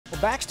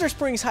Baxter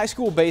Springs High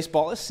School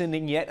baseball is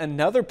sending yet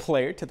another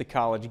player to the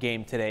college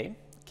game today.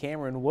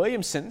 Cameron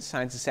Williamson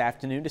signs this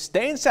afternoon to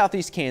stay in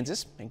Southeast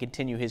Kansas and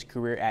continue his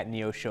career at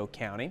Neosho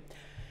County.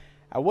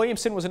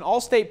 Williamson was an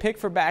all-state pick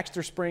for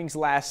Baxter Springs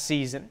last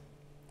season.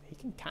 He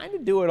can kind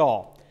of do it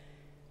all.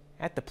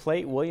 At the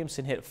plate,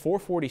 Williamson hit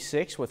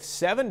 .446 with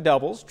 7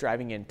 doubles,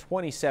 driving in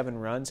 27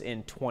 runs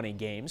in 20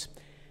 games.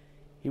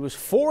 He was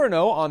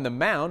 4-0 on the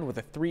mound with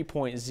a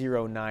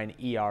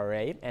 3.09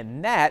 ERA,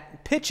 and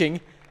that, pitching,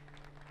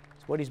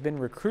 is what he's been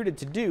recruited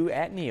to do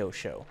at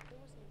Neosho.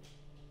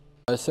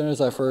 As soon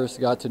as I first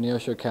got to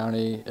Neosho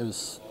County, it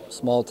was a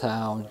small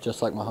town,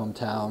 just like my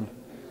hometown,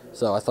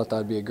 so I thought that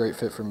would be a great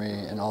fit for me.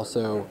 And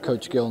also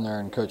Coach Gilner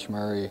and Coach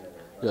Murray,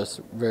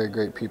 just very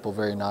great people,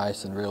 very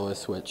nice and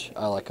realists, which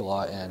I like a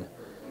lot, and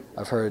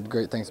I've heard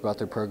great things about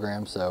their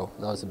program, so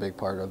that was a big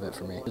part of it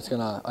for me.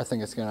 I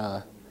think it's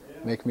gonna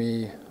make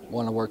me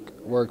want to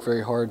work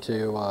very hard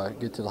to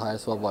get to the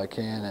highest level I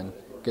can and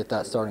get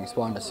that starting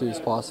spot as soon as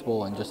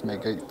possible and just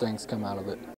make great things come out of it.